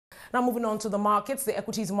Now moving on to the markets, the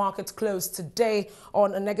equities market closed today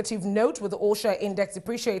on a negative note with the all-share index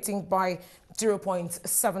depreciating by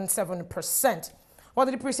 0.77%. While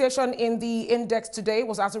the depreciation in the index today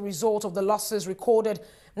was as a result of the losses recorded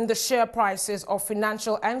in the share prices of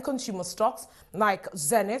financial and consumer stocks like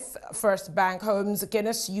Zenith, First Bank Homes,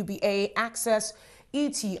 Guinness, UBA, Access,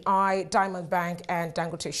 ETI, Diamond Bank and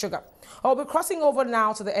Dangote Sugar. I'll be crossing over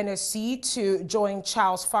now to the NSC to join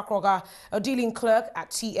Charles Fakrogha, a dealing clerk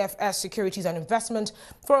at TFS Securities and Investment,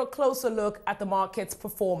 for a closer look at the market's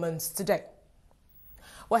performance today.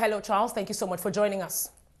 Well, hello, Charles. Thank you so much for joining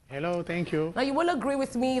us. Hello, thank you. Now, you will agree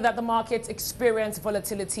with me that the market experienced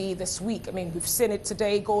volatility this week. I mean, we've seen it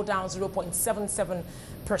today go down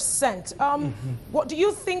 0.77%. What do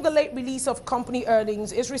you think the late release of company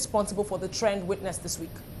earnings is responsible for the trend witnessed this week?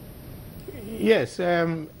 Yes,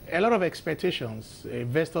 a lot of expectations.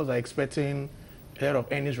 Investors are expecting a lot of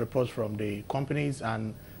earnings reports from the companies,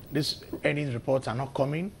 and these earnings reports are not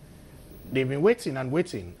coming. They've been waiting and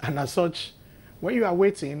waiting, and as such, when you are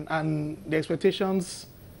waiting and the expectations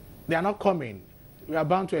they are not coming, we are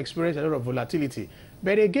bound to experience a lot of volatility.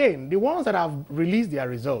 But again, the ones that have released their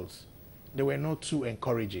results, they were not too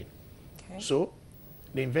encouraging. Okay. So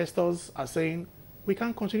the investors are saying, we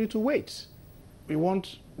can't continue to wait. We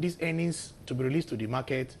want these earnings to be released to the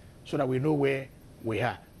market so that we know where we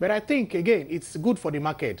are. But I think, again, it's good for the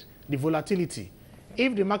market, the volatility.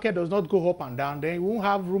 If the market does not go up and down, then we won't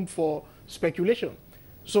have room for speculation.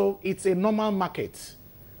 So it's a normal market.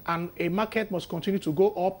 And a market must continue to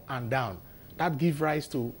go up and down. That gives rise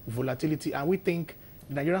to volatility, and we think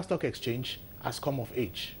the Nigerian Stock Exchange has come of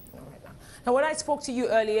age. Now, when I spoke to you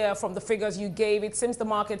earlier from the figures you gave, it seems the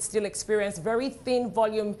market still experienced very thin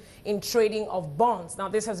volume in trading of bonds. Now,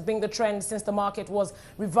 this has been the trend since the market was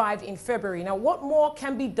revived in February. Now, what more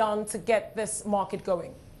can be done to get this market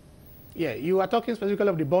going? Yeah, you are talking specifically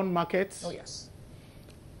of the bond markets? Oh, yes.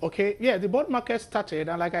 Okay, yeah, the bond market started,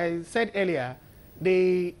 and like I said earlier,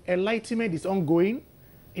 the enlightenment is ongoing.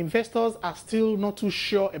 Investors are still not too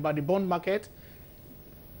sure about the bond market.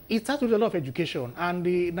 It starts with a lot of education, and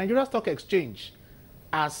the Nigerian Stock Exchange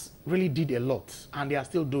has really did a lot, and they are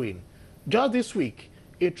still doing. Just this week,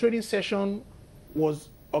 a trading session was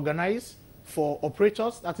organized for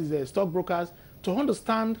operators, that is the stockbrokers, to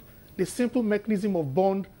understand the simple mechanism of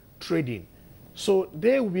bond trading. So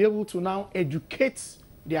they will be able to now educate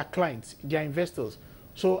their clients, their investors.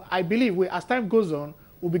 So I believe as time goes on,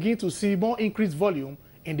 we'll begin to see more increased volume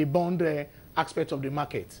in the bond aspect of the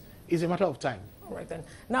market. It's a matter of time. All right, then.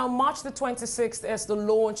 Now, March the 26th is the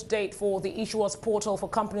launch date for the issuers portal for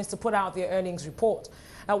companies to put out their earnings report.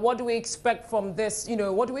 Now, what do we expect from this?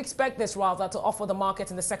 What do we expect this rather to offer the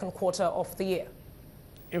market in the second quarter of the year?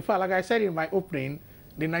 In fact, like I said in my opening,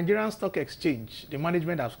 the Nigerian Stock Exchange, the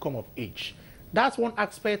management has come of age. That's one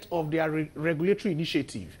aspect of their regulatory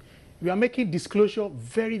initiative. We are making disclosure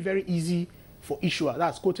very, very easy for issuers,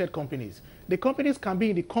 that's quoted companies. The companies can be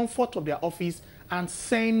in the comfort of their office and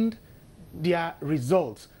send their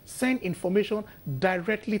results, send information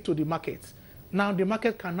directly to the market. Now the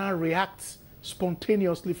market can now react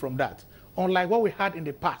spontaneously from that, unlike what we had in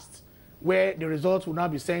the past, where the results will now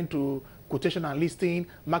be sent to quotation and listing,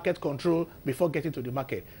 market control before getting to the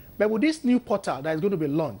market. But with this new portal that is going to be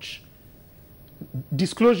launched,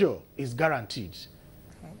 disclosure is guaranteed.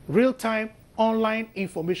 Real-time online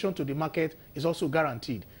information to the market is also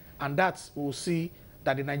guaranteed, and that we'll see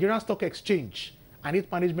that the Nigerian Stock Exchange and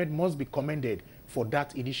its management must be commended for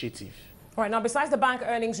that initiative. All right, now besides the bank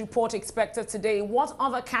earnings report expected today, what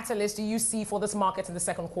other catalysts do you see for this market in the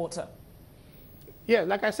second quarter? Yeah,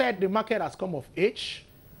 like I said, the market has come of age.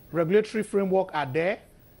 Regulatory framework are there.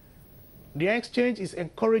 The exchange is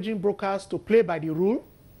encouraging brokers to play by the rule.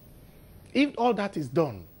 If all that is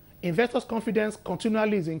done, investors' confidence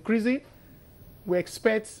continually is increasing. We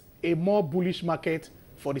expect a more bullish market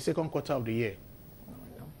for the second quarter of the year.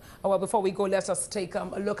 Oh, well, before we go, let's just take a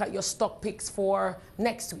look at your stock picks for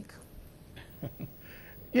next week.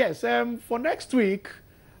 Yes, for next week,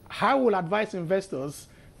 I will advise investors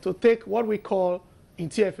to take what we call in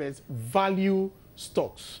TFS value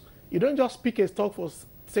stocks. You don't just pick a stock for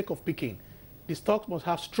sake of picking. The stock must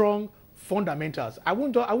have strong fundamentals. I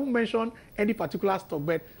won't mention any particular stock,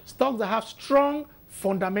 but stocks that have strong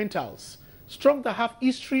fundamentals, stocks that have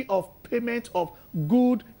history of payment of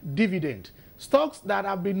good dividend, stocks that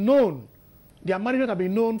have been known, their management have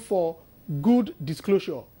been known for good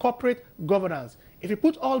disclosure, corporate governance. If you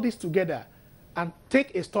put all this together and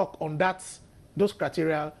take a stock on those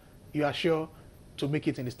criteria, you are sure to make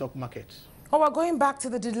it in the stock market. Oh, well, going back to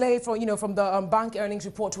the delay from the bank earnings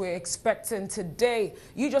report we're expecting today,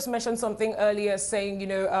 you just mentioned something earlier saying,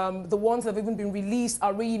 the ones that have even been released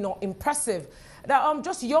are really not impressive. Now,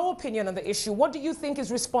 just your opinion on the issue. What do you think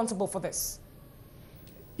is responsible for this?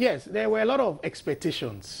 Yes, there were a lot of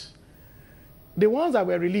expectations. The ones that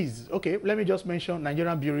were released, okay, let me just mention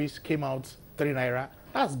Nigerian breweries came out 3 naira.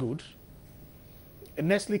 That's good.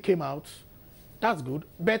 Nestle came out. That's good.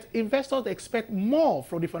 But investors expect more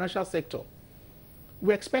from the financial sector.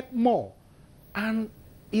 We expect more. And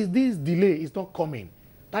this delay is not coming.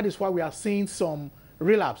 That is why we are seeing some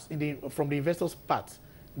relapse from the investors' part.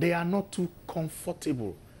 They are not too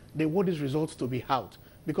comfortable. They want these results to be out.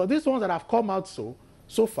 Because these ones that have come out so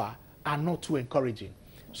far are not too encouraging.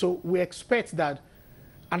 So we expect that,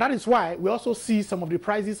 and that is why we also see some of the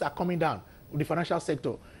prices are coming down in the financial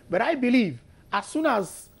sector. But I believe as soon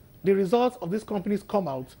as the results of these companies come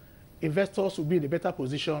out, investors will be in a better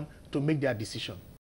position to make their decision.